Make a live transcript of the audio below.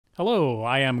Hello,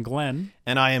 I am Glenn.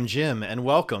 And I am Jim, and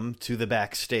welcome to the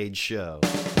Backstage Show.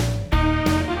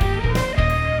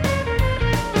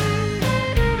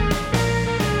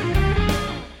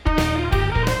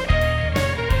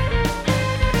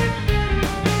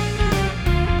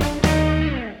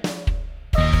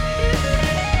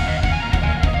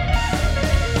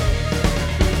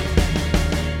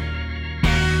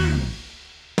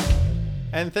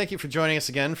 And thank you for joining us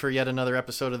again for yet another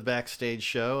episode of the Backstage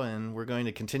Show, and we're going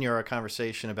to continue our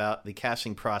conversation about the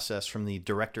casting process from the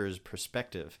director's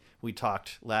perspective. We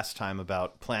talked last time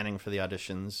about planning for the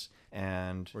auditions,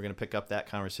 and we're going to pick up that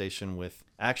conversation with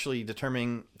actually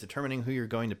determining who you're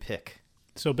going to pick.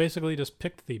 So basically just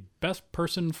pick the best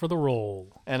person for the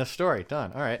role. And a story.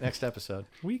 Done. All right, next episode.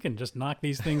 We can just knock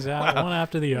these things out one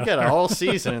after the other. We got a whole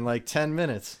season in like 10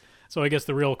 minutes. So I guess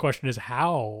the real question is,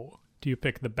 how do you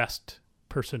pick the best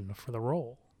person for the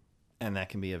role? And that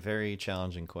can be a very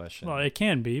challenging question. Well, it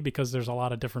can be, because there's a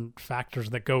lot of different factors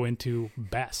that go into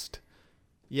best.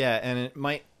 Yeah, and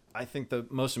I think the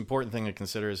most important thing to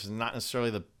consider is not necessarily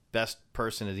the best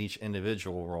person at each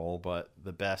individual role, but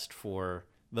the best for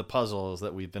the puzzles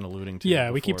that we've been alluding to.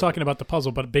 Yeah, we keep talking about the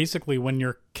puzzle, but basically when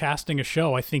you're casting a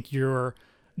show, I think you're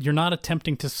not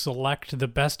attempting to select the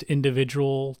best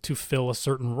individual to fill a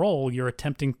certain role. You're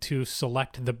attempting to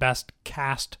select the best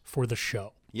cast for the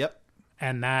show. Yep.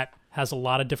 And that has a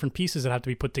lot of different pieces that have to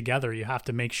be put together. You have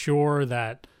to make sure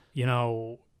that,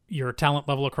 your talent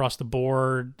level across the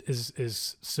board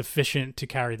is sufficient to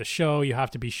carry the show. You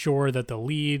have to be sure that the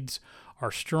leads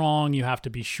are strong. You have to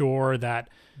be sure that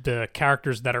the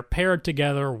characters that are paired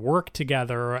together work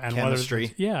together, and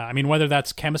chemistry. Whether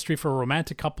that's chemistry for a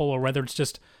romantic couple or whether it's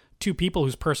just two people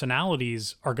whose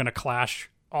personalities are going to clash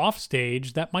off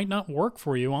stage, that might not work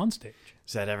for you on stage.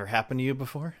 Has that ever happened to you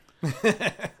before?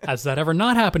 Has that ever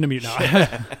not happened to me? No.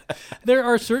 There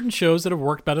are certain shows that have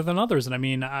worked better than others,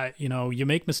 and you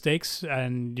make mistakes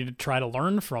and you try to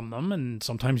learn from them, and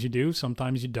sometimes you do,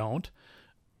 sometimes you don't.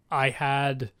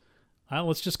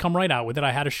 Let's just come right out with it.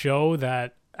 I had a show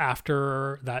that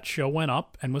after that show went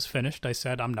up and was finished, I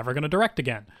said, I'm never going to direct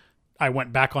again. I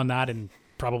went back on that in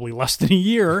probably less than a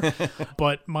year.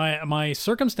 But my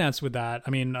circumstance with that,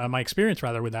 my experience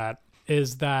rather with that,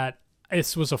 is that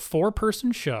this was a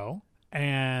 4-person show,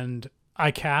 and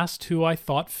I cast who I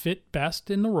thought fit best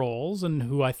in the roles and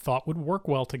who I thought would work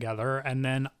well together. And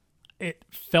then it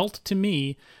felt to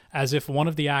me as if one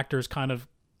of the actors kind of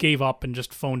gave up and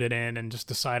just phoned it in and just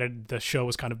decided the show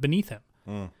was kind of beneath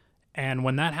him. And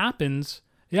when that happens,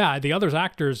 the other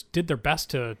actors did their best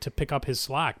to pick up his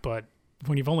slack, but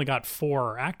when you've only got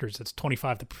 4 actors, it's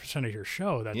 25% of your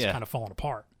show that's kind of falling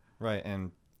apart. Right,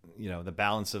 and the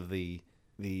balance of the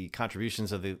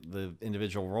contributions of the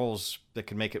individual roles that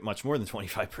could make it much more than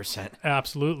 25%.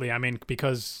 Absolutely.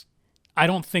 Because I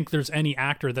don't think there's any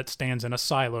actor that stands in a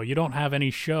silo. You don't have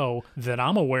any show that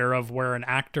I'm aware of where an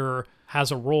actor has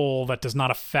a role that does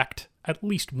not affect at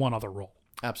least one other role.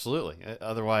 Absolutely.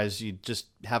 Otherwise, you just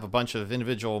have a bunch of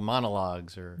individual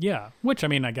monologues. Which,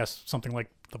 I guess something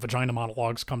like the vagina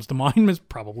monologues comes to mind.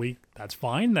 That's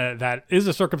fine. That is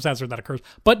a circumstance where that occurs.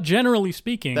 But generally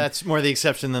speaking, that's more the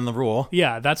exception than the rule.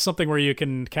 Yeah, that's something where you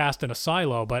can cast in a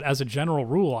silo. But as a general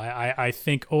rule, I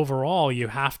think overall you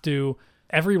have to...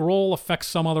 Every role affects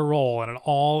some other role, and it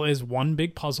all is one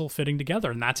big puzzle fitting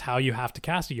together, and that's how you have to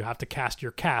cast it. You have to cast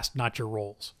your cast, not your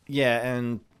roles. Yeah,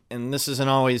 and this isn't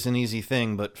always an easy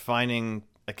thing, but finding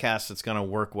a cast that's going to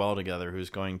work well together, who's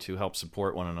going to help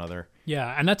support one another.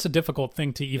 Yeah, and that's a difficult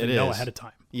thing to even know ahead of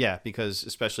time. Yeah, because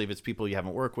especially if it's people you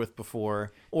haven't worked with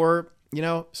before, or,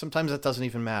 sometimes that doesn't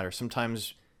even matter.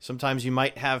 Sometimes you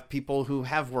might have people who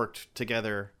have worked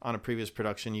together on a previous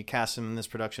production. You cast them in this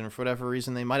production, and for whatever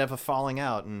reason, they might have a falling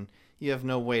out, and you have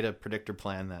no way to predict or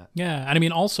plan that. Yeah,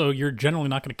 and also, you're generally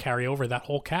not going to carry over that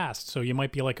whole cast. So you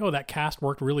might be like, oh, that cast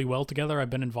worked really well together. I've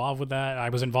been involved with that. I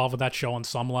was involved with that show on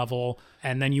some level.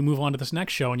 And then you move on to this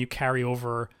next show, and you carry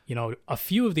over, a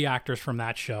few of the actors from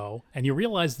that show, and you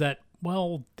realize that,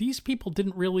 well, these people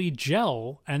didn't really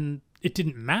gel, and it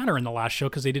didn't matter in the last show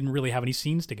because they didn't really have any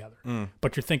scenes together.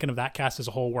 But you're thinking of that cast as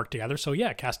a whole work together. So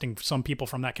yeah, casting some people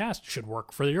from that cast should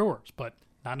work for yours, but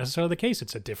not necessarily the case.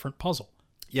 It's a different puzzle.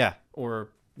 Yeah, or,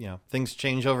 things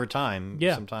change over time.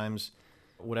 Yeah. Sometimes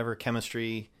whatever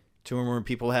chemistry 2 or more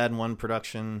people had in one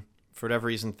production, for whatever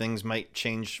reason, things might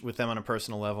change with them on a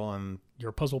personal level. And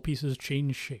your puzzle pieces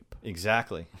change shape.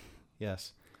 Exactly.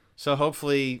 Yes. So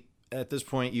hopefully at this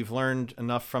point you've learned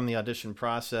enough from the audition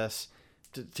process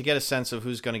to get a sense of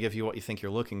who's going to give you what you think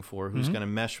you're looking for, who's going to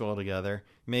mesh well together.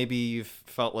 Maybe you've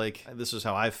felt like, this is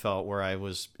how I felt, where I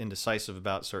was indecisive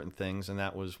about certain things, and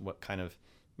that was what kind of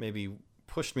maybe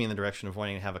pushed me in the direction of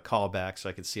wanting to have a callback so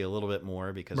I could see a little bit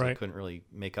more because I couldn't really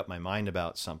make up my mind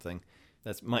about something.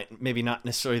 That's maybe not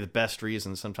necessarily the best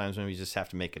reason. Sometimes maybe you just have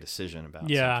to make a decision about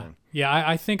something. Yeah,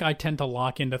 I think I tend to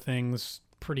lock into things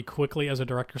pretty quickly as a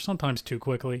director, sometimes too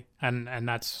quickly, and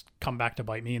that's come back to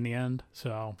bite me in the end.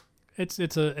 So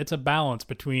it's a balance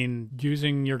between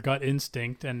using your gut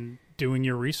instinct and doing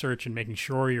your research and making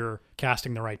sure you're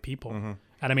casting the right people. Mm-hmm.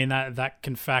 And I mean that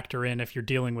can factor in if you're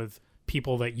dealing with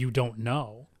people that you don't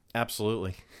know.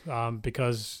 Absolutely.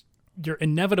 Because you're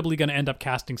inevitably going to end up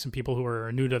casting some people who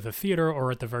are new to the theater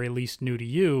or at the very least new to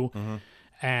you. Mm-hmm.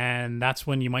 And that's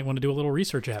when you might want to do a little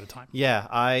research ahead of time. Yeah,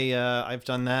 I've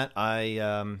done that.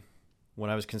 When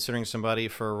I was considering somebody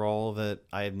for a role that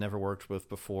I had never worked with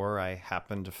before, I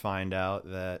happened to find out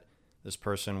that this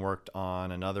person worked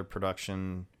on another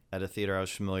production at a theater I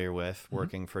was familiar with,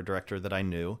 working for a director that I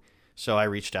knew. So I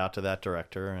reached out to that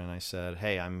director and I said,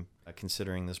 hey, I'm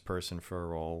considering this person for a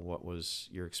role. What was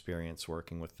your experience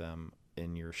working with them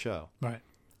in your show? Right.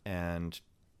 And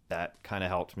that kind of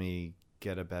helped me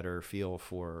get a better feel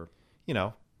for,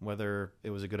 whether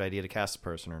it was a good idea to cast the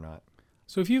person or not.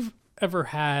 So if you've ever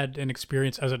had an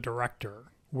experience as a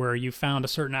director where you found a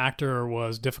certain actor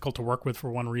was difficult to work with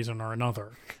for one reason or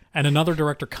another, and another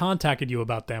director contacted you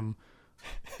about them,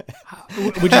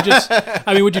 would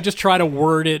you just try to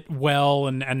word it well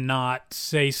and not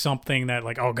say something that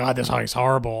like, oh God, this guy's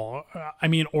horrible?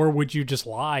 Or would you just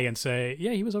lie and say,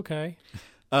 yeah, he was okay?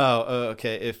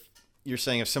 Okay. If you're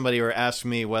saying if somebody were asked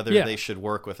me whether they should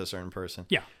work with a certain person.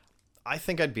 Yeah. I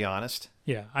think I'd be honest.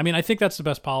 Yeah. I think that's the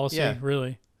best policy,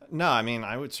 really. No,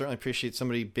 I would certainly appreciate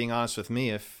somebody being honest with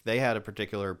me if they had a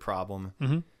particular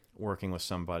problem working with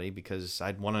somebody, because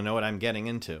I'd want to know what I'm getting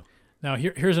into. Now,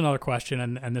 here's another question,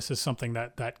 and this is something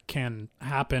that can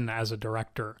happen as a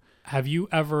director. Have you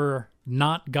ever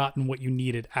not gotten what you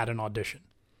needed at an audition?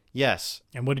 Yes.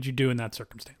 And what did you do in that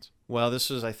circumstance? Well, this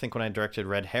was, I think, when I directed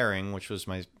Red Herring, which was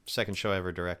my second show I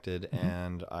ever directed,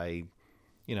 and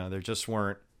there just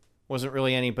wasn't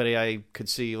really anybody I could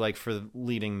see, like, for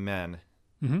leading men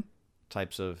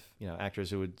types of, actors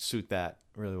who would suit that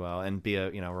really well and be a,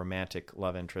 romantic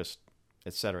love interest,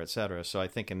 et cetera, et cetera. So I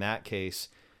think in that case,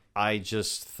 I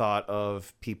just thought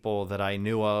of people that I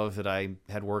knew of, that I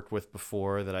had worked with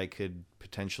before, that I could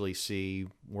potentially see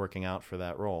working out for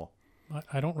that role.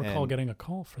 I don't recall getting a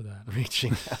call for that.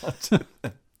 Reaching out to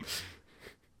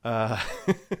them.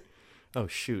 Oh,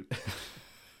 shoot.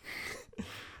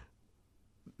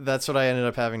 That's what I ended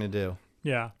up having to do.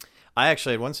 Yeah. I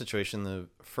actually had one situation, the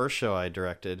first show I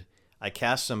directed, I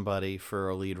cast somebody for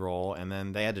a lead role, and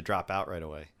then they had to drop out right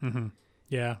away. Mm-hmm.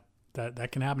 Yeah,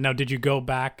 that can happen. Now, did you go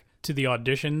back to the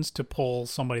auditions to pull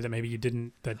somebody that maybe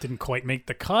didn't quite make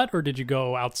the cut, or did you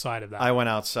go outside of that? I went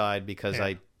outside because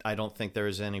I don't think there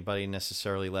was anybody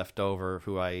necessarily left over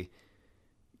who I,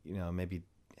 maybe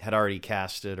had already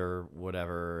casted or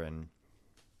whatever, and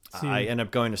I ended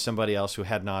up going to somebody else who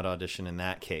had not auditioned in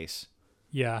that case.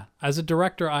 Yeah, as a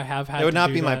director, I have had. It would to not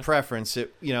do be that. my preference. If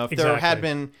there had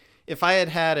been, if I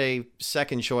had a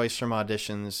second choice from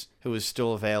auditions who was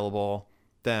still available,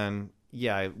 then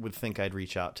yeah, I would think I'd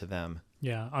reach out to them.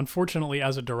 Yeah, unfortunately,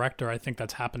 as a director, I think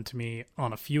that's happened to me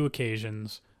on a few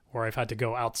occasions where I've had to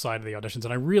go outside of the auditions,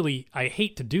 and I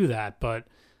hate to do that, but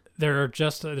there's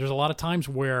a lot of times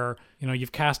where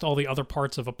you've cast all the other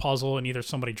parts of a puzzle, and either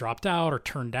somebody dropped out or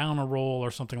turned down a role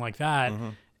or something like that. Mm-hmm.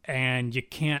 And you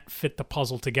can't fit the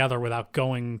puzzle together without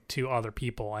going to other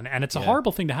people. And it's a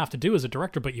horrible thing to have to do as a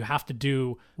director, but you have to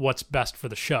do what's best for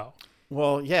the show.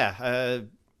 Well, yeah.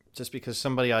 Just because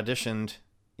somebody auditioned,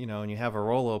 and you have a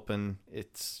role open,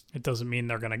 it doesn't mean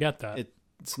they're going to get that.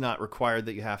 It's not required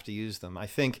that you have to use them. I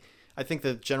think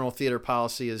the general theater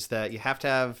policy is that you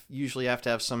usually have to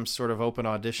have some sort of open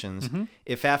auditions. Mm-hmm.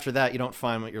 If after that you don't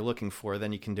find what you're looking for,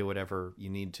 then you can do whatever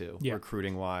you need to,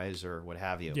 recruiting wise or what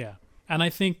have you. Yeah. And I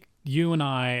think you and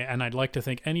I'd like to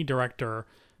think any director,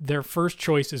 their first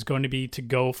choice is going to be to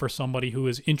go for somebody who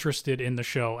is interested in the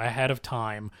show ahead of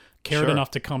time, cared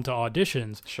enough to come to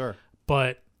auditions. Sure.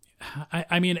 But,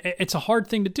 it's a hard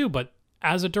thing to do, but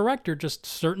as a director, just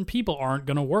certain people aren't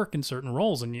going to work in certain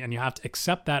roles, and you have to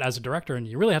accept that as a director, and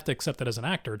you really have to accept that as an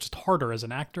actor. It's just harder as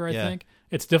an actor, I think.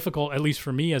 It's difficult, at least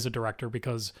for me as a director,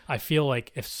 because I feel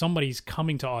like if somebody's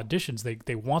coming to auditions,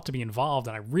 they want to be involved,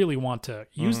 and I really want to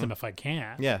use them if I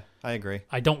can. Yeah, I agree.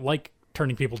 I don't like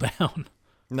turning people down.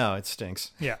 No, it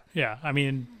stinks. Yeah.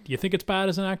 You think it's bad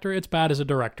as an actor? It's bad as a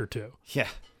director, too. Yeah.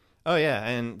 Oh, yeah,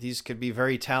 and these could be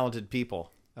very talented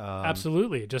people.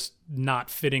 Absolutely. Just not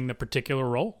fitting the particular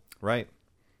role. Right.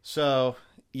 So,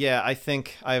 yeah, I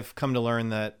think I've come to learn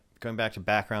that, going back to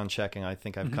background checking, I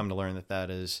think I've come to learn that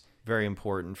is very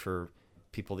important for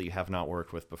people that you have not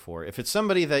worked with before. If it's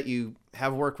somebody that you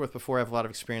have worked with before, have a lot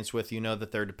of experience with, you know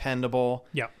that they're dependable.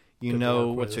 Yeah. You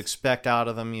know what to expect out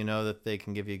of them. You know that they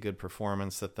can give you a good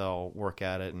performance, that they'll work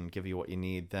at it and give you what you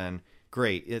need. Then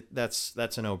great. That's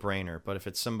a no-brainer. But if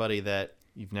it's somebody that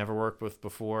you've never worked with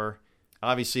before,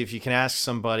 obviously if you can ask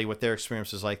somebody what their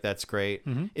experience is like, that's great.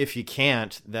 Mm-hmm. If you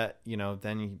can't, then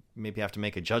you maybe have to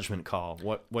make a judgment call.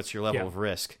 What's your level of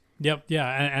risk? Yep, yeah,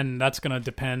 and that's going to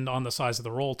depend on the size of the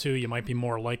role, too. You might be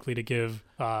more likely to give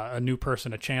a new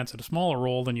person a chance at a smaller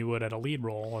role than you would at a lead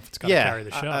role if it's got to carry the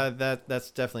show.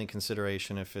 That's definitely a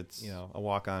consideration if it's a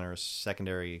walk-on or a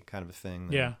secondary kind of a thing.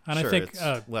 Yeah, and sure, I think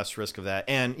it's less risk of that.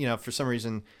 And, for some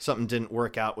reason, something didn't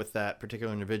work out with that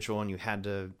particular individual and you had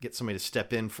to get somebody to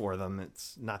step in for them.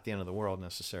 It's not the end of the world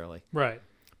necessarily. Right.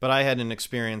 But I had an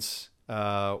experience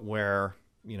where,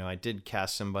 I did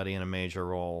cast somebody in a major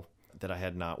role that I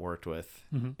had not worked with,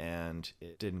 mm-hmm. and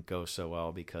it didn't go so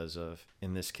well because of,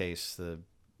 in this case,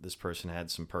 this person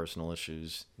had some personal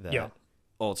issues that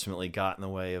ultimately got in the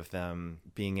way of them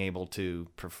being able to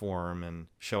perform and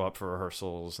show up for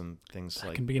rehearsals and things like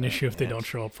that. It can be an issue if they don't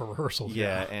show up for rehearsals.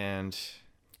 Yeah, and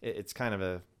it's kind of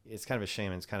a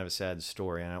shame, and it's kind of a sad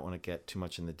story, and I don't want to get too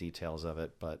much in the details of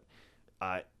it, but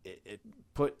it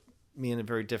put me in a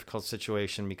very difficult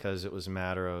situation because it was a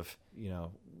matter of,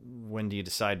 when do you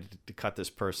decide to cut this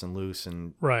person loose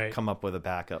and come up with a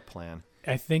backup plan?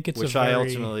 I think it's which I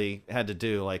ultimately had to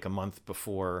do like a month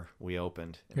before we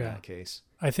opened in that case.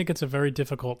 I think it's a very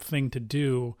difficult thing to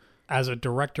do as a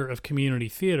director of community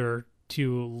theater,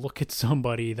 to look at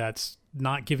somebody that's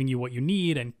not giving you what you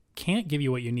need and can't give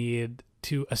you what you need,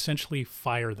 to essentially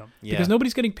fire them. Yeah. Because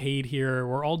nobody's getting paid here.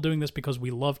 We're all doing this because we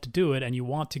love to do it, and you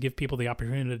want to give people the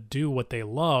opportunity to do what they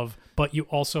love, but you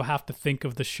also have to think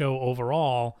of the show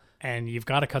overall, and you've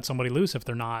got to cut somebody loose if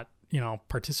they're not,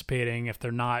 participating, if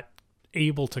they're not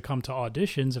able to come to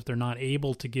auditions, if they're not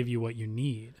able to give you what you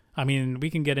need. I mean, we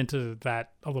can get into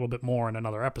that a little bit more in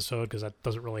another episode because that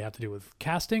doesn't really have to do with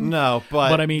casting. No,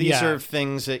 but I mean, these are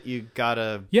things that you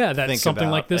gotta that something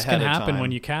like this can happen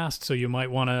when you cast. So you might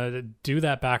want to do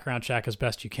that background check as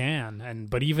best you can.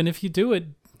 But even if you do it,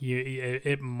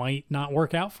 it might not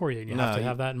work out for you. And you have to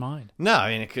have that in mind. No,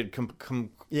 I mean, it could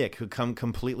come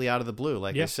completely out of the blue.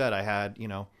 Like I said, I had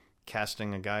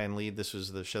casting a guy in lead. This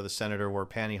was the show The Senator Wore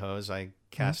Pantyhose. I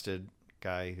casted a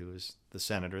guy who was the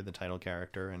senator, the title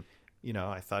character, and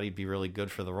I thought he'd be really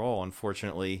good for the role.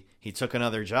 Unfortunately, he took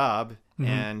another job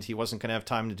and he wasn't going to have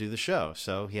time to do the show,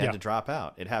 so he had to drop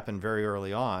out. It happened very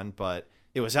early on, but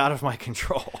it was out of my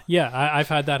control. Yeah, I've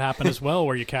had that happen as well,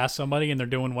 where you cast somebody and they're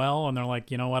doing well and they're like,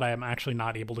 you know what, I'm actually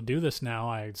not able to do this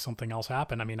now. Something else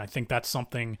happened. I mean, I think that's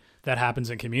something that happens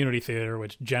in community theater,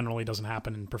 which generally doesn't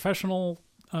happen in professional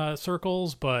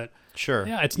circles, but sure,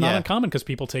 it's not uncommon because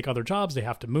people take other jobs, they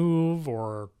have to move,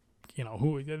 or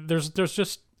there's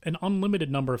just an unlimited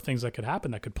number of things that could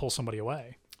happen that could pull somebody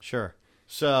away. Sure.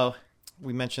 So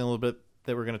we mentioned a little bit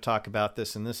that we're going to talk about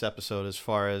this in this episode as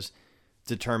far as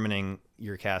determining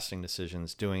your casting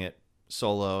decisions, doing it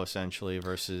solo essentially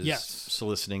versus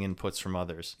soliciting inputs from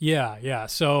others. Yeah.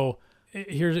 So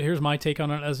here's my take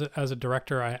on it as a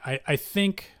director. I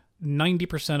think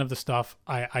 90% of the stuff,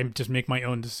 I just make my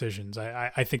own decisions.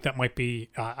 I think that might be,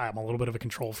 I'm a little bit of a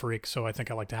control freak, so I think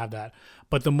I like to have that.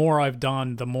 But the more I've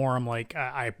done, the more I'm like,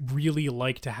 I really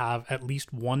like to have at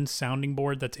least one sounding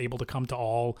board that's able to come to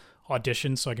all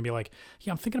auditions, so I can be like,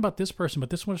 I'm thinking about this person, but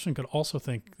this person could also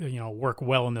work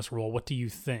well in this role. What do you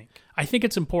think? I think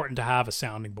it's important to have a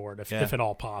sounding board if at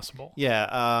all possible.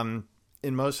 Yeah.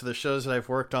 In most of the shows that I've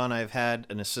worked on, I've had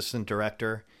an assistant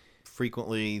director.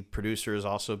 Frequently, producers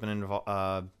also been involved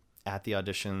at the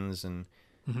auditions, and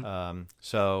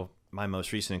so my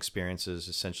most recent experience is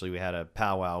essentially we had a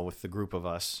powwow with the group of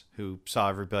us who saw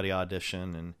everybody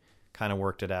audition and kind of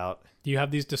worked it out. Do you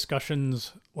have these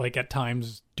discussions like at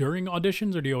times during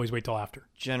auditions, or do you always wait till after?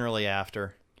 Generally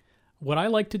after. What I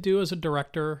like to do as a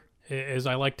director is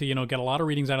I like to get a lot of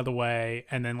readings out of the way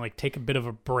and then like take a bit of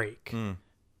a break.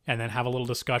 And then have a little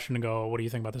discussion and go, what do you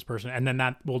think about this person? And then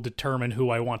that will determine who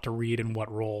I want to read in what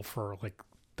role for like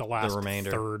the last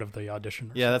third of the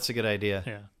audition. Yeah, that's a good idea.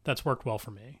 Yeah, that's worked well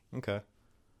for me. Okay.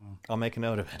 I'll make a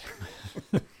note of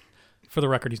it. For the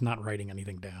record, he's not writing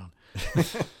anything down.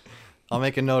 I'll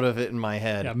make a note of it in my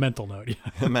head. Yeah, mental note. Yeah.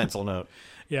 A mental note.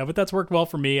 Yeah, but that's worked well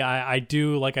for me. I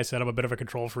do, like I said, I'm a bit of a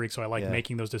control freak, so I like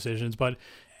making those decisions. But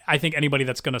I think anybody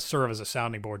that's going to serve as a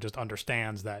sounding board just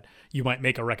understands that you might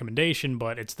make a recommendation,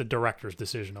 but it's the director's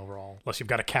decision overall, unless you've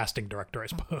got a casting director, I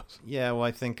suppose. Yeah, well,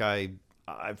 I think I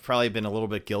I've probably been a little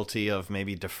bit guilty of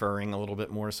maybe deferring a little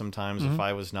bit more sometimes if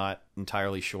I was not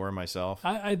entirely sure myself.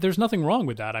 There's nothing wrong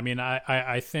with that. I mean,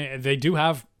 I think they do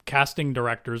have casting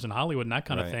directors in Hollywood and that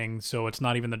kind of Right. thing. So it's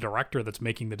not even the director that's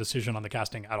making the decision on the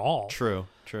casting at all. True.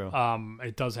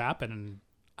 It does happen. And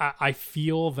I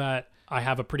feel that I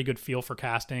have a pretty good feel for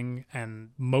casting, and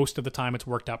most of the time it's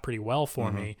worked out pretty well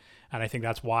for me. And I think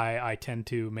that's why I tend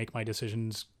to make my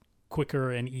decisions quicker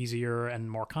and easier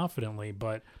and more confidently.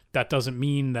 But that doesn't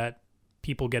mean that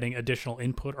people getting additional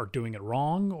input are doing it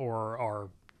wrong or are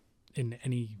in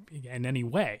any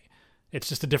way. It's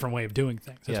just a different way of doing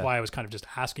things. That's why I was kind of just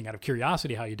asking out of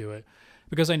curiosity how you do it,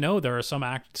 because I know there are some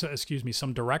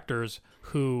directors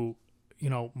who,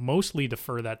 mostly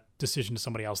defer that decision to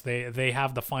somebody else. They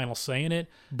have the final say in it,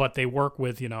 but they work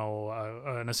with,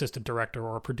 an assistant director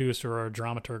or a producer or a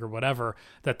dramaturg or whatever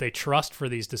that they trust for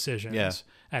these decisions,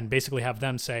 and basically have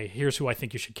them say, here's who I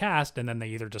think you should cast. And then they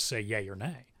either just say yay or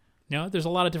nay. There's a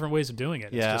lot of different ways of doing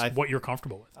it. It's just what you're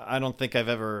comfortable with. I don't think I've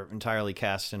ever entirely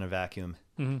cast in a vacuum.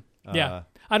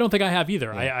 I don't think I have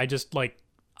either. I just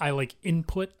I like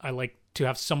input. I like to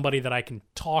have somebody that I can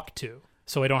talk to,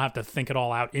 so I don't have to think it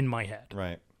all out in my head.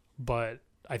 Right. But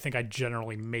I think I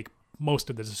generally make most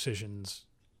of the decisions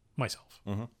myself.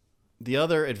 The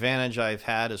other advantage I've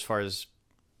had as far as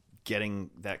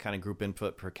getting that kind of group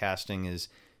input for casting is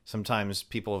sometimes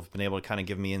people have been able to kind of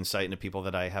give me insight into people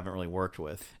that I haven't really worked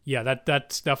with. Yeah,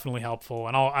 that's definitely helpful,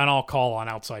 and I'll call on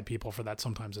outside people for that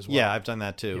sometimes as well. Yeah, I've done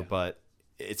that too, but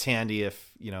it's handy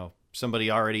if,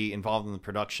 somebody already involved in the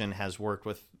production has worked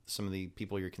with some of the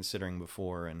people you're considering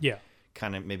before, and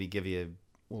kind of maybe give you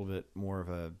a little bit more of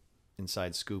a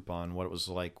inside scoop on what it was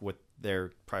like, what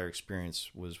their prior experience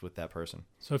was with that person.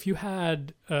 So if you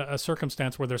had a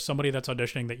circumstance where there's somebody that's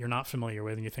auditioning that you're not familiar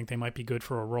with and you think they might be good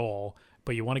for a role,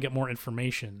 but you want to get more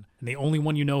information, and the only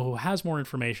one you know who has more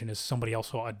information is somebody else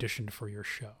who auditioned for your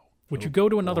show, would you go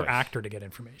to another actor to get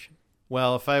information?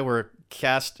 Well, if I were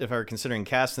considering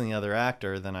casting the other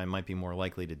actor, then I might be more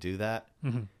likely to do that.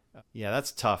 Yeah,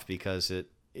 that's tough because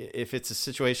if it's a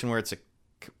situation where it's a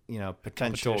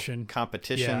potential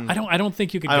competition. Yeah. I don't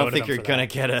think you could. I don't think you're gonna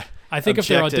get a. I think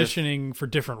objective. If they're auditioning for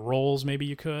different roles, maybe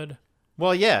you could.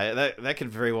 Well, yeah, that could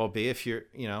very well be if you're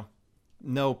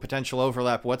no potential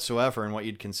overlap whatsoever in what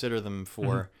you'd consider them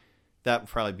for. That would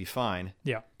probably be fine.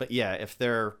 Yeah, but yeah, if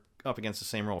they're up against the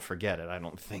same role, forget it. I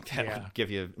don't think that would give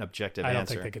you an objective answer. I don't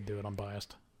think they could do it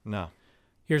unbiased. No.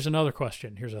 Here's another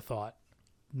question. Here's a thought.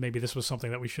 Maybe this was something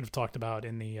that we should have talked about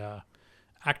in the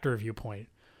actor viewpoint.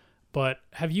 But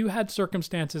have you had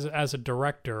circumstances as a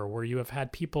director where you have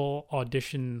had people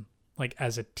audition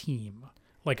as a team?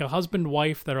 Like a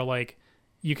husband-wife that are like,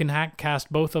 you can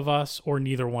cast both of us or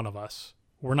neither one of us.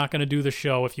 We're not going to do the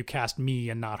show if you cast me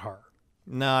and not her.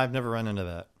 No, I've never run into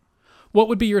that. What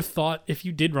would be your thought if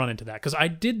you did run into that? Because I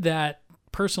did that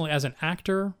personally as an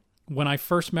actor. When I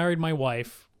first married my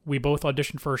wife, we both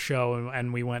auditioned for a show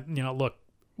and we went, look,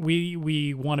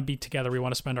 we want to be together. We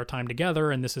want to spend our time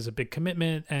together, and this is a big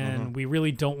commitment, and we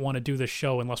really don't want to do this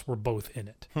show unless we're both in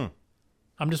it.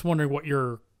 I'm just wondering what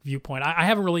your viewpoint. I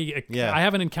haven't really, I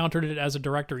haven't encountered it as a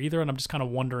director either, and I'm just kind of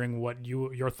wondering what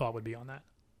your thought would be on that.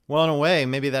 Well, in a way,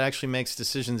 maybe that actually makes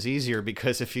decisions easier,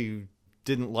 because if you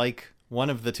didn't like one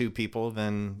of the two people,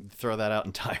 then throw that out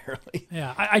entirely.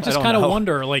 Yeah, I just kind of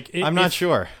wonder, I'm not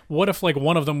sure. What if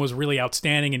one of them was really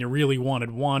outstanding and you really wanted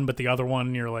one, but the other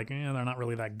one you're like, they're not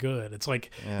really that good. It's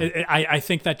I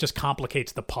think that just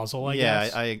complicates the puzzle. I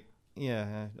guess. I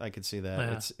could see that.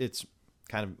 Yeah. It's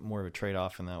kind of more of a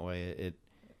trade-off in that way.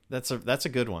 That's a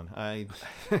good one.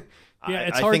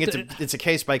 It's I hard think it's a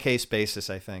case by case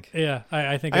basis. I think. Yeah,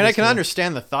 I think. I can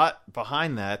understand the thought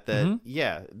behind that.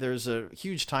 There's a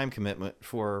huge time commitment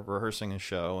for rehearsing a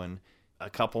show, and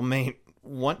a couple may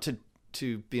want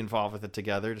to be involved with it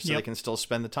together, so they can still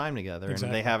spend the time together,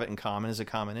 and they have it in common as a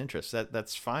common interest.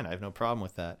 That's fine. I have no problem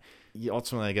with that. You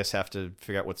ultimately, I guess, have to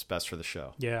figure out what's best for the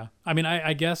show. Yeah, I mean,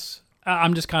 I guess.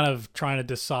 I'm just kind of trying to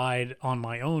decide on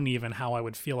my own even how I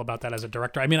would feel about that as a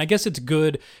director. I mean, I guess it's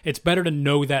good. It's better to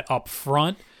know that up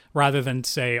front rather than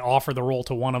say offer the role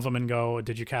to one of them and go,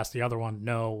 did you cast the other one?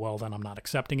 No. Well, then I'm not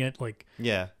accepting it.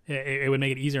 It would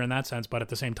make it easier in that sense. But at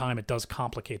the same time, it does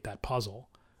complicate that puzzle.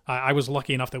 I was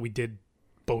lucky enough that we did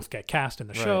both get cast in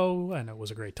the show, and it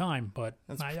was a great time. But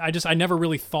I never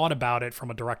really thought about it from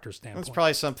a director's standpoint. That's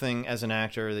probably something as an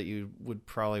actor that you would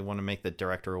probably want to make the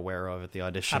director aware of at the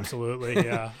audition. Absolutely,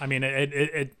 yeah. I mean,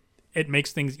 it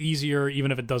makes things easier,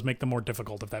 even if it does make them more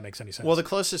difficult, if that makes any sense. Well, the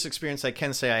closest experience I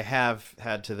can say I have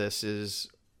had to this is,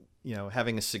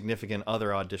 having a significant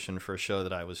other audition for a show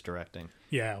that I was directing.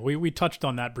 Yeah, we touched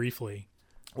on that briefly.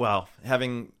 Well,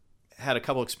 having had a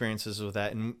couple experiences with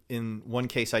that. In one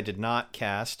case, I did not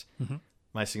cast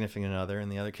my significant other. In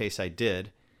the other case, I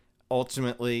did.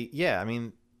 Ultimately, yeah, I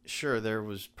mean, sure, there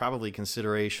was probably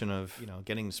consideration of,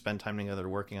 getting to spend time together,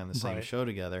 working on the same show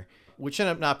together, which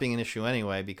ended up not being an issue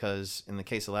anyway, because in the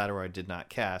case of Ladder, where I did not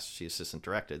cast, she assistant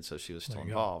directed, so she was still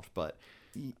involved. But,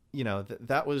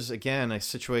 that was, again, a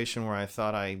situation where I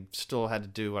thought I still had to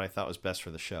do what I thought was best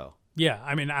for the show. Yeah,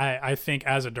 I mean, I think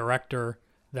as a director,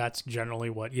 that's generally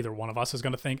what either one of us is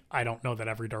going to think. I don't know that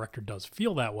every director does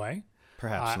feel that way.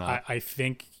 Perhaps not. I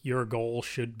think your goal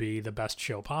should be the best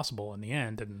show possible in the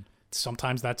end, and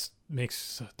sometimes that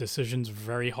makes decisions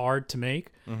very hard to make.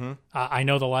 I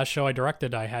know the last show I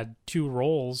directed, I had two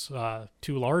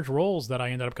large roles that I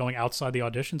ended up going outside the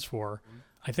auditions for.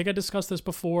 I think I discussed this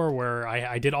before, where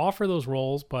I did offer those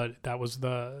roles, but that was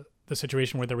the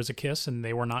situation where there was a kiss and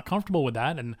they were not comfortable with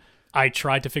that, and I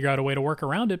tried to figure out a way to work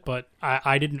around it, but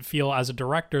I didn't feel as a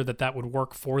director that would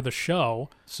work for the show.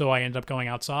 So I ended up going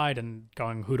outside and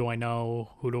going, who do I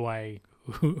know? Who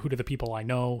do the people I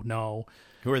know?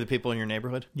 Who are the people in your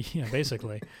neighborhood? Yeah,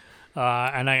 basically.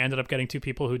 And I ended up getting two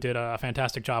people who did a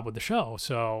fantastic job with the show.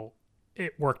 So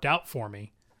it worked out for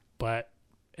me, but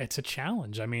it's a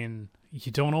challenge. I mean,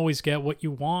 you don't always get what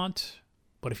you want,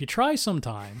 but if you try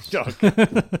sometimes.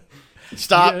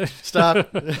 Stop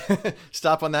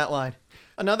on that line.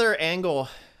 Another angle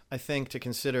I think to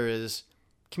consider is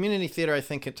community theater. I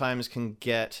think at times can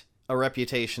get a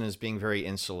reputation as being very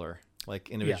insular, like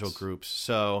individual groups.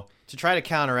 So to try to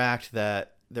counteract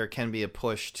that, there can be a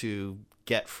push to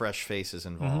get fresh faces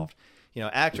involved.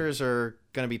 Actors are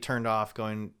going to be turned off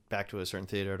going back to a certain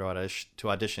theater to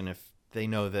audition if they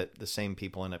know that the same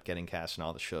people end up getting cast in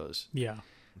all the shows. Yeah.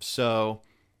 So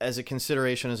as a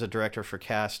consideration as a director for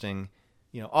casting,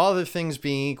 all other things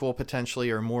being equal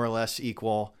potentially, or more or less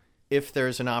equal, if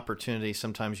there's an opportunity,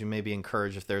 sometimes you may be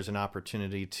encouraged, if there's an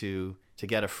opportunity to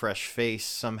get a fresh face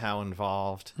somehow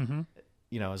involved,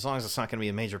 as long as it's not going to be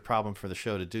a major problem for the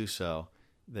show to do so,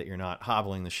 that you're not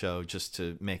hobbling the show just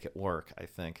to make it work, I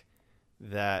think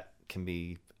that can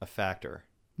be a factor.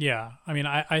 Yeah. I mean,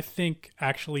 I think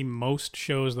actually most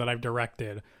shows that I've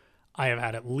directed, I have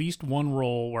had at least one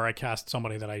role where I cast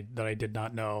somebody that I did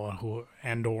not know who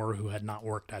had not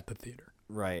worked at the theater.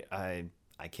 Right. I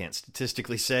can't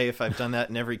statistically say if I've done that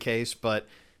in every case, but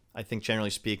I think generally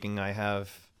speaking, I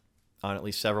have on at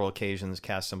least several occasions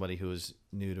cast somebody who is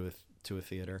new to a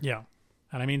theater. Yeah.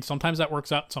 And I mean, sometimes that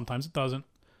works out, sometimes it doesn't.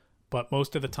 But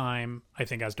most of the time, I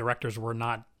think as directors, we're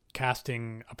not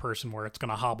casting a person where it's going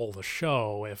to hobble the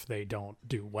show if they don't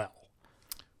do well.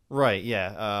 Right,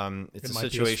 yeah. It's a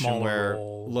situation where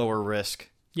lower risk.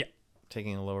 Yeah.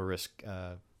 Taking a lower risk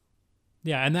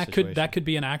yeah, and that could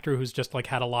be an actor who's just like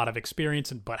had a lot of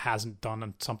experience but hasn't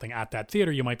done something at that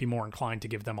theater. You might be more inclined to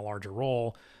give them a larger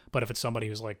role. But if it's somebody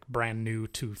who's like brand new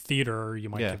to theater, you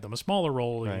might give them a smaller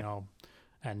role,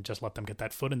 and just let them get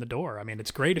that foot in the door. I mean,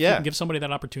 it's great if you can give somebody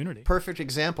that opportunity. Perfect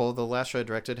example. The last show I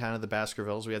directed, Hannah the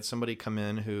Baskervilles, we had somebody come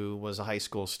in who was a high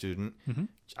school student.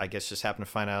 I guess just happened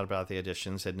to find out about the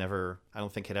auditions. I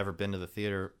don't think had ever been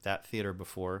to that theater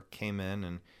before. Came in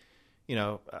and,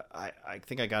 I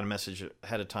think I got a message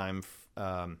ahead of time,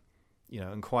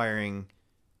 inquiring,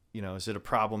 is it a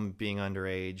problem being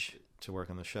underage to work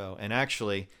on the show? And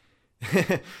actually,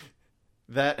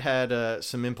 that had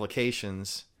some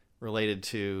implications related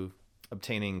to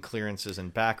obtaining clearances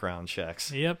and background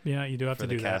checks. Yep, yeah, you do have to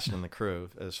do that. For the cast and the crew,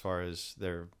 as far as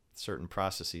there are certain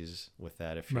processes with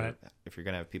that if you're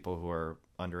going to have people who are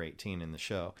under 18 in the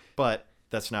show. But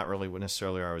that's not really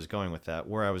necessarily where I was going with that.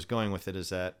 Where I was going with it is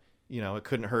that, it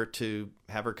couldn't hurt to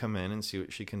have her come in and see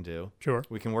what she can do. Sure.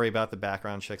 We can worry about the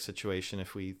background check situation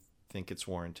if we think it's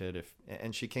warranted.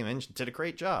 And she came in, she did a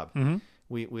great job.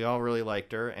 We all really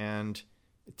liked her, and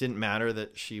it didn't matter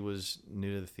that she was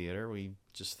new to the theater. We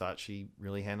just thought she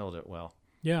really handled it well.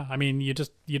 Yeah, I mean,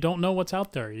 you don't know what's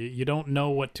out there. You don't know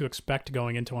what to expect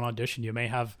going into an audition. You may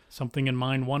have something in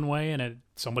mind one way, and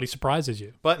somebody surprises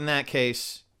you. But in that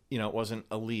case, it wasn't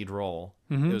a lead role.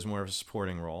 It was more of a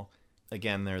supporting role.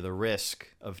 Again, the risk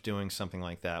of doing something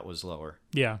like that was lower.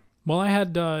 Yeah. Well, I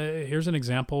had, here's an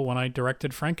example. When I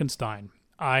directed Frankenstein,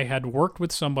 I had worked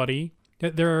with somebody.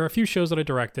 There are a few shows that I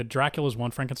directed. Dracula's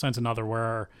one, Frankenstein's another,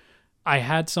 where I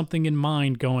had something in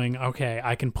mind going, okay,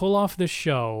 I can pull off this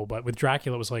show, but with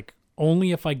Dracula, it was like,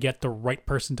 only if I get the right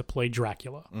person to play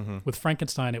Dracula. With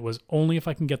Frankenstein, it was only if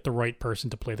I can get the right person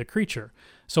to play the creature.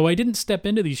 So I didn't step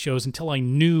into these shows until I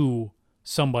knew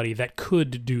somebody that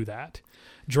could do that.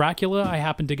 Dracula, I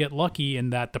happened to get lucky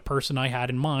in that the person I had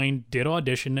in mind did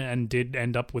audition and did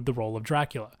end up with the role of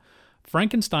Dracula.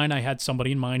 Frankenstein, I had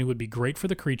somebody in mind who would be great for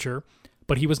the creature,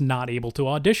 but he was not able to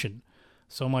audition.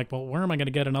 So I'm like, well, where am I going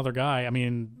to get another guy? I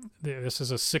mean, this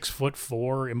is a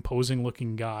 6'4" imposing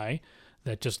looking guy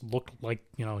that just looked like,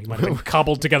 he might have been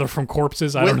cobbled together from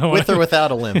corpses. I don't know. With or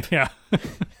without a limp. Yeah.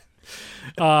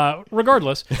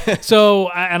 Regardless. So,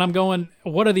 and I'm going,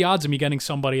 what are the odds of me getting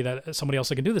somebody else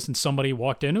that can do this? And somebody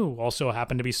walked in who also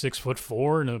happened to be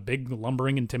 6'4" and a big,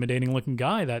 lumbering, intimidating looking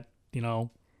guy that,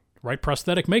 right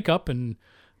prosthetic makeup, and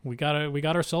we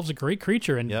got ourselves a great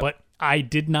creature. And but I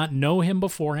did not know him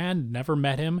beforehand, never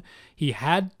met him. He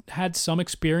had some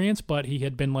experience, but he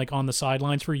had been like on the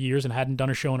sidelines for years and hadn't done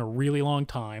a show in a really long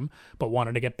time, but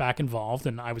wanted to get back involved.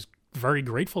 And I was very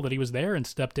grateful that he was there and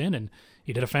stepped in, and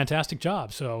he did a fantastic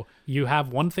job. So you have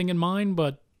one thing in mind,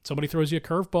 but somebody throws you a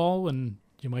curveball and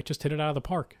you might just hit it out of the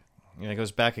park. Yeah, it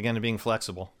goes back again to being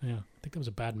flexible. Yeah, I think that was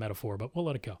a bad metaphor, but we'll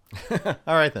let it go.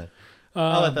 All right, then.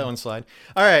 I'll let that one slide.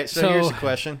 All right, so here's a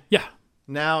question. Yeah.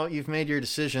 Now you've made your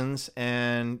decisions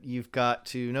and you've got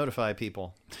to notify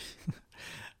people.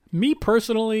 Me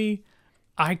personally,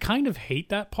 I kind of hate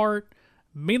that part,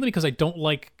 mainly because I don't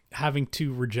like having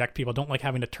to reject people. I don't like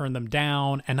having to turn them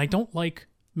down, and I don't like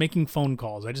making phone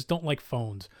calls. I just don't like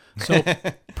phones. So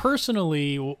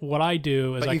personally, what I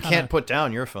do is But you can't put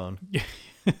down your phone.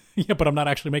 Yeah, but I'm not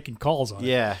actually making calls on it.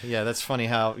 Yeah, that's funny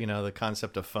how, the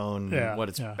concept of phone and what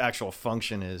its actual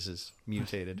function is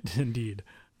mutated. Indeed.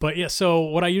 But yeah, so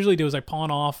what I usually do is I pawn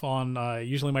off on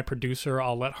usually my producer.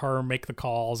 I'll let her make the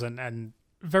calls, and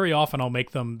very often I'll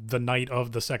make them the night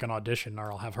of the second audition,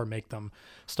 or I'll have her make them,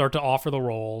 start to offer the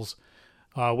roles,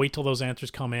 wait till those answers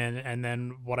come in, and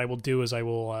then what I will do is I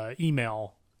will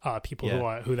email people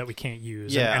who that we can't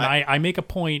use. Yeah, and I make a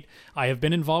point. I have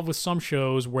been involved with some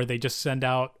shows where they just send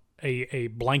out a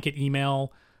blanket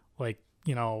email, like,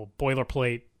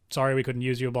 boilerplate, sorry we couldn't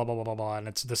use you, blah, blah, blah, blah, blah. And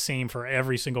it's the same for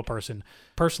every single person.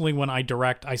 Personally, when I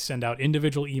direct, I send out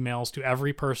individual emails to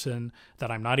every person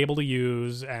that I'm not able to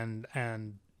use, and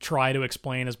try to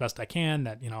explain as best I can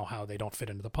that, how they don't fit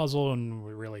into the puzzle, and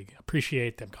we really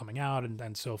appreciate them coming out,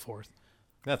 and so forth.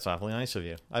 That's awfully nice of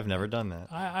you. I've never done that.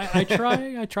 I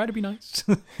try to be nice.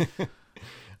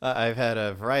 I've had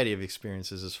a variety of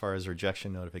experiences as far as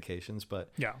rejection notifications,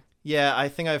 but yeah, I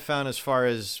think I've found as far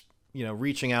as,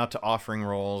 reaching out to offering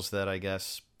roles, that I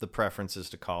guess the preference is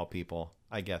to call people.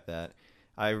 I get that.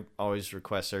 I always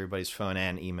request everybody's phone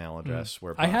and email address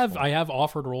where possible. I have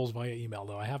offered roles via email,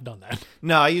 though. I have done that.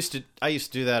 No, I used to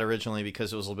do that originally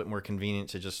because it was a little bit more convenient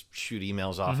to just shoot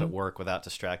emails off at work without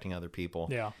distracting other people.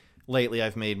 Yeah. Lately,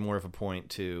 I've made more of a point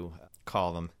to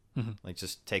call them, like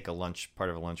just take part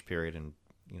of a lunch period and,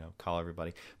 call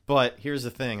everybody. But here's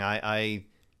the thing.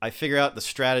 I figure out the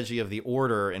strategy of the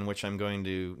order in which I'm going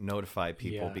to notify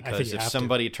people, because if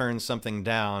somebody turns something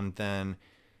down, then,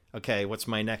 okay, what's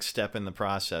my next step in the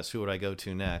process? Who would I go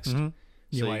to next? So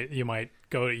you might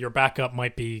go to your backup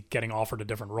might be getting offered a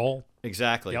different role.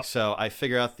 Exactly. Yep. So I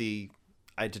figure out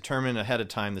I determine ahead of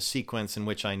time the sequence in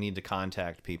which I need to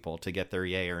contact people to get their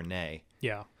yay or nay.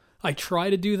 Yeah. I try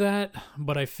to do that,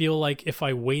 but I feel like if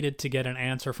I waited to get an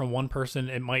answer from one person,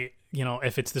 it might,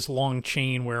 if it's this long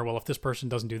chain where, well, if this person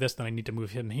doesn't do this, then I need to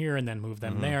move him here and then move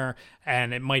them there.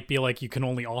 And it might be like you can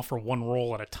only offer one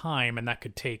role at a time, and that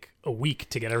could take a week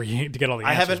to get all the answers.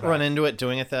 I haven't run into it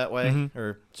doing it that way,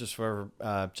 or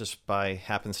just by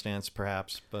happenstance,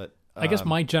 perhaps. But I guess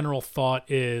my general thought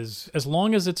is, as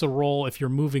long as it's a role, if you're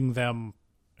moving them,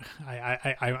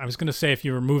 I was going to say if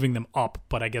you were moving them up,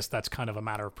 but I guess that's kind of a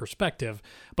matter of perspective.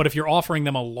 But if you're offering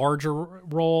them a larger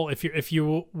role, if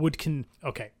you would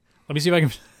okay, let me see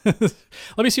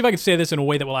if I can say this in a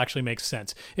way that will actually make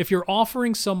sense. If you're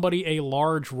offering somebody a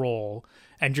large role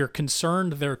and you're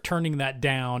concerned they're turning that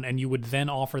down, and you would then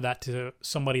offer that to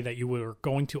somebody that you were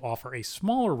going to offer a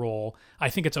smaller role, I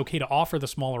think it's okay to offer the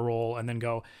smaller role and then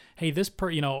go, hey,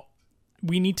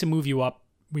 we need to move you up.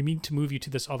 We need to move you to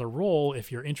this other role if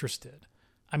you're interested.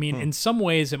 I mean, in some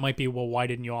ways it might be, well, why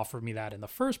didn't you offer me that in the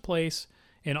first place?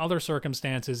 In other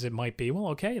circumstances, it might be, well,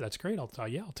 okay, that's great. I'll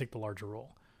take the larger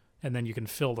role. And then you can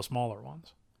fill the smaller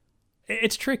ones.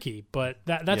 It's tricky, but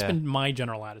that's been my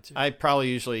general attitude. I probably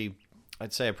usually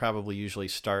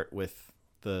start with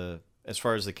as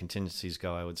far as the contingencies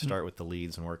go, I would start with the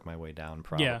leads and work my way down,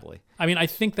 probably. Yeah. I mean, I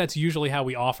think that's usually how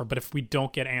we offer, but if we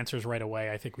don't get answers right away,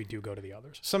 I think we do go to the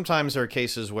others. Sometimes there are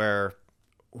cases where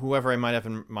whoever I might have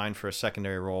in mind for a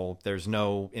secondary role, there's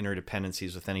no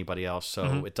interdependencies with anybody else,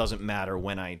 so it doesn't matter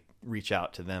when I reach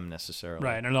out to them necessarily.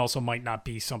 Right, and it also might not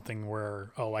be something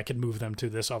where, I could move them to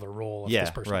this other role if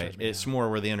this person does me. It's more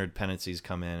where the interdependencies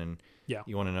come in, and yeah.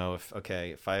 You want to know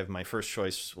if I have my first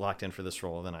choice locked in for this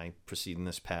role, then I proceed in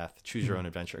this path, choose your own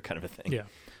adventure kind of a thing. Yeah.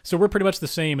 So we're pretty much the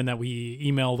same in that we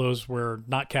email those we're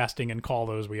not casting and call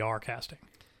those we are casting.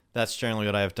 That's generally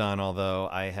what I've done, although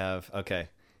there's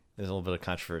a little bit of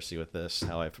controversy with this,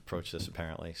 how I've approached this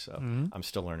apparently, so I'm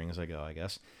still learning as I go, I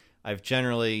guess. I've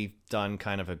generally done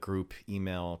kind of a group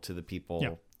email to the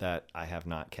people that I have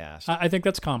not cast. I think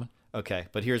that's common. Okay,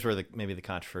 but here's where maybe the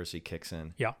controversy kicks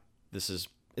in. Yeah.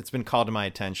 It's been called to my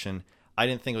attention. I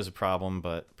didn't think it was a problem,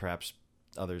 but perhaps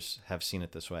others have seen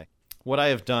it this way. What I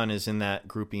have done is in that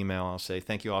group email, I'll say,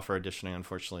 thank you all for auditioning.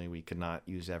 Unfortunately, we could not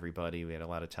use everybody. We had a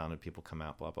lot of talented people come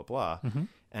out, blah, blah, blah. Mm-hmm.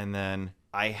 And then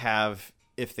I have,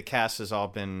 if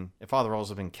all the roles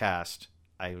have been cast,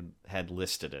 I had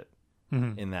listed it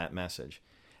in that message.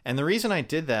 And the reason I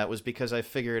did that was because I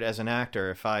figured as an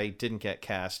actor, if I didn't get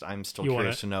cast, I'm still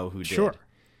curious to know who did.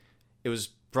 It was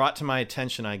brought to my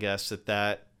attention, I guess,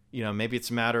 that maybe it's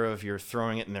a matter of you're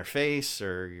throwing it in their face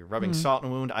or you're rubbing salt in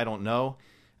a wound. I don't know.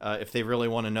 If they really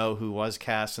want to know who was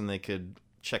cast, and they could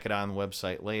check it out on the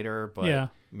website later,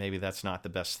 but maybe that's not the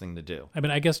best thing to do. I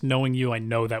mean, I guess knowing you, I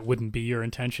know that wouldn't be your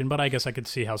intention, but I guess I could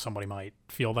see how somebody might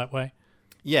feel that way.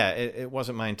 Yeah, it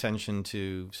wasn't my intention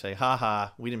to say,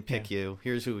 ha, we didn't pick you.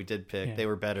 Here's who we did pick. Yeah. They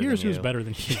were better than you. Here's who's better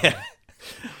than you. Yeah.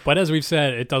 But as we've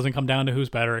said, it doesn't come down to who's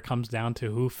better. It comes down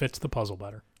to who fits the puzzle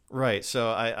better. Right. So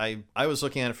I was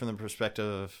looking at it from the perspective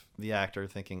of the actor,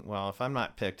 thinking, well, if I'm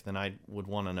not picked, then I would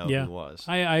want to know who was.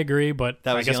 I agree, but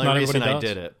that was I guess the only reason I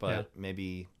did it. But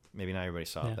maybe not everybody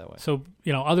saw it that way. So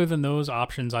other than those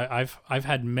options, I've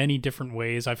had many different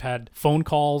ways. I've had phone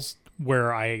calls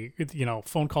where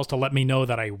phone calls to let me know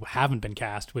that I haven't been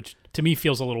cast, which to me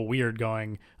feels a little weird.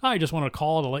 Going, I just want to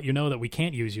call to let you know that we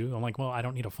can't use you. I'm like, well, I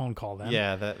don't need a phone call then.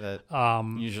 Yeah, that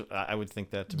usually I would think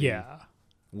that to be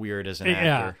weird as an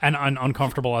actor. Yeah, and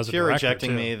uncomfortable as a director. If you're rejecting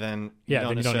too. Me, then you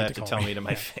don't necessarily have to tell me to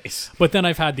my face. But then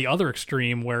I've had the other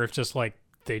extreme where it's just like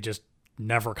they just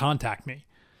never contact me.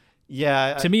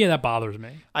 Yeah. To me, that bothers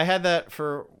me. I had that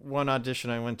for one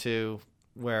audition I went to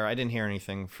where I didn't hear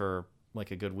anything for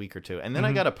like a good week or two. And then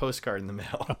I got a postcard in the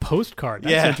mail. A postcard?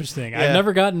 That's interesting. Yeah. I've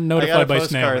never gotten notified by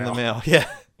snail mail. I got a postcard in the mail. Yeah.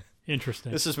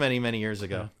 Interesting. This is many, many years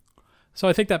ago. Yeah. So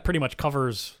I think that pretty much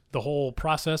covers the whole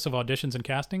process of auditions and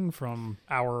casting from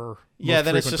our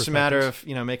then it's just a matter of,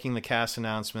 making the cast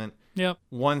announcement. Yep.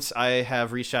 Once I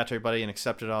have reached out to everybody and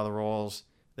accepted all the roles,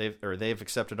 they've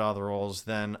accepted all the roles,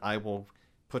 then I will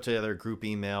put together a group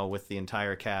email with the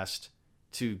entire cast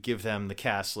to give them the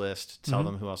cast list, tell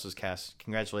them who else is cast.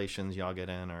 Congratulations, y'all get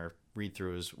in, or read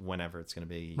through is whenever it's going to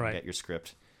be. You get your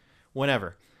script.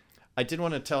 Whenever. I did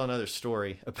want to tell another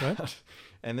story about,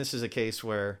 and this is a case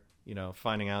where,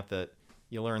 finding out that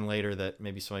you learn later that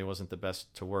maybe somebody wasn't the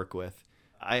best to work with.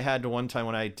 I had one time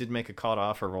when I did make a call to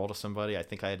offer a role to somebody, I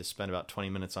think I had to spend about 20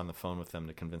 minutes on the phone with them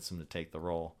to convince them to take the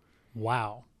role.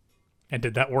 Wow. And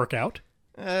did that work out?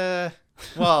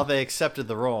 Well, they accepted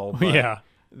the role, but yeah.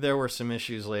 There were some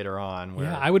issues later on where...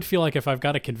 Yeah, I would feel like if I've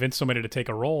got to convince somebody to take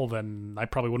a role, then I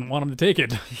probably wouldn't want them to take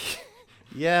it.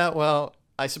 Yeah, well,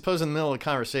 I suppose in the middle of a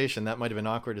conversation, that might have been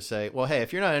awkward to say, well, hey,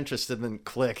 if you're not interested, then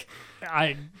click.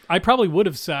 I probably would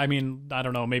have said, I mean, I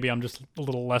don't know, maybe I'm just a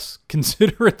little less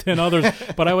considerate than others,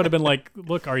 but I would have been like,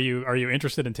 look, are you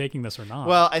interested in taking this or not?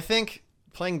 Well, I think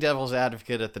playing devil's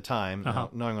advocate at the time,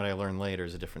 knowing what I learned later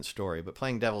is a different story, but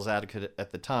playing devil's advocate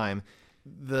at the time,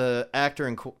 the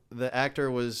actor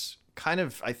was kind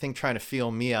of, I think, trying to feel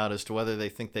me out as to whether they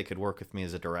think they could work with me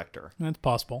as a director. That's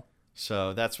possible.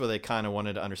 So that's where they kind of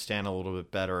wanted to understand a little bit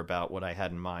better about what I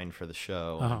had in mind for the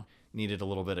show. And needed a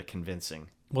little bit of convincing.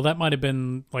 Well, that might have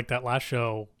been like that last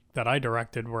show that I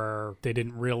directed where they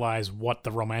didn't realize what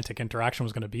the romantic interaction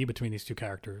was going to be between these two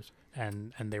characters.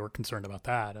 And they were concerned about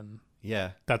that. And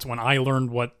that's when I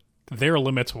learned what their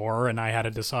limits were, and I had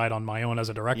to decide on my own as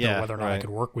a director whether or not I could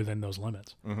work within those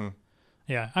limits. Mm-hmm.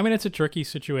 Yeah, I mean, it's a tricky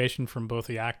situation from both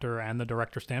the actor and the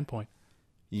director standpoint.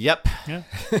 Yep. Yeah.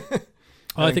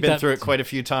 Well, I've been through it quite a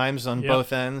few times on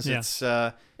both ends. Yeah. It's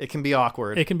it can be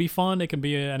awkward. It can be fun. It can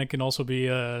be, and it can also be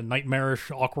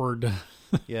nightmarish, awkward.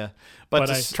 Yeah, but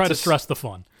I try to stress the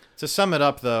fun. To sum it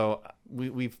up, though,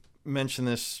 we've mentioned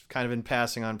this kind of in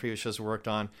passing on previous shows we worked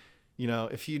on.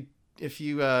 If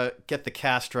you get the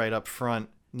cast right up front,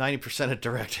 90% of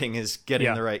directing is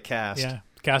getting the right cast. Yeah,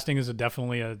 casting is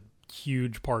definitely a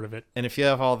huge part of it. And if you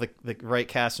have all the right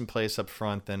cast in place up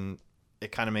front, then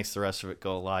it kind of makes the rest of it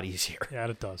go a lot easier. Yeah,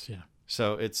 it does, yeah.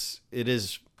 So it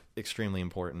is extremely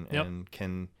important and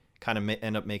can kind of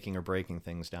end up making or breaking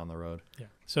things down the road. Yeah.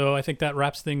 So I think that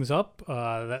wraps things up.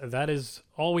 That is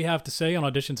all we have to say on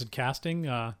auditions and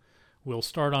casting. We'll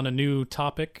start on a new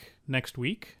topic next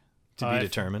week. To be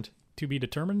determined. To be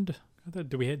determined?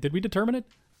 Did we determine it?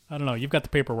 I don't know. You've got the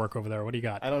paperwork over there. What do you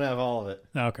got? I don't have all of it.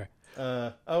 Oh, okay.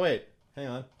 Oh, wait. Hang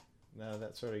on. No,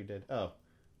 that's what he did. Oh.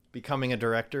 becoming a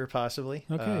director, possibly.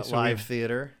 Okay, so live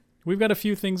theater. We've got a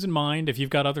few things in mind. If you've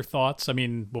got other thoughts, I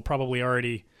mean, we'll probably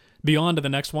already be on to the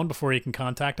next one before you can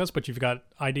contact us, but you've got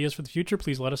ideas for the future,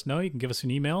 please let us know. You can give us an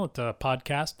email at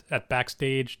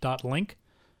podcast@backstage.link.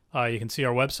 You can see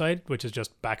our website, which is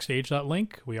just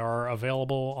backstage.link. We are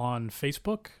available on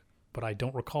Facebook, but I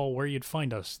don't recall where you'd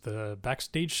find us. The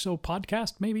Backstage Show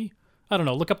podcast, maybe? I don't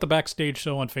know. Look up the Backstage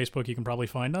Show on Facebook. You can probably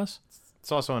find us.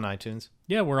 It's also on iTunes.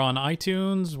 Yeah, we're on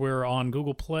iTunes. We're on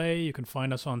Google Play. You can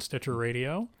find us on Stitcher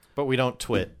Radio. But we don't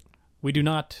twit. We do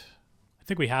not. I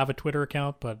think we have a Twitter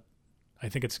account, but I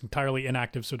think it's entirely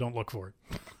inactive, so don't look for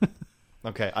it.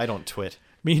 Okay, I don't twit.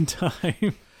 Meantime,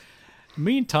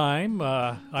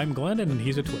 I'm Glenn, and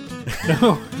he's a twit.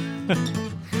 No.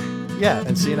 Yeah,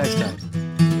 and see you next time.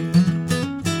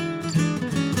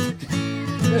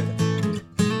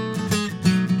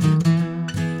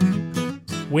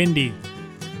 Windy.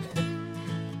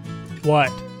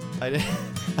 What? I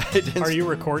didn't. Are you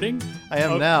recording? I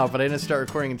am now, but I didn't start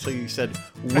recording until you said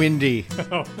windy.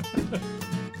 Oh.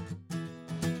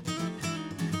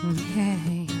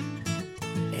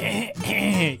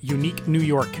 Unique New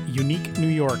York. Unique New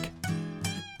York.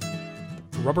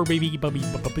 Rubber baby bubby.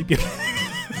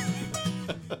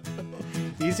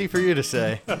 Easy for you to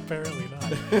say. Apparently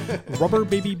not. Rubber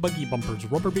baby buggy bumpers.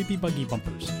 Rubber baby buggy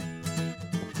bumpers.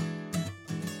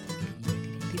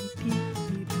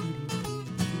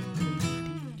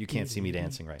 You can't see me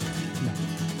dancing right now. No.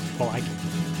 Well, I can.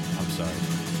 I'm sorry.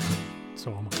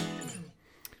 So am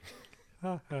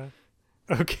I. Okay.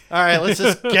 All right, let's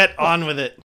just get on with it.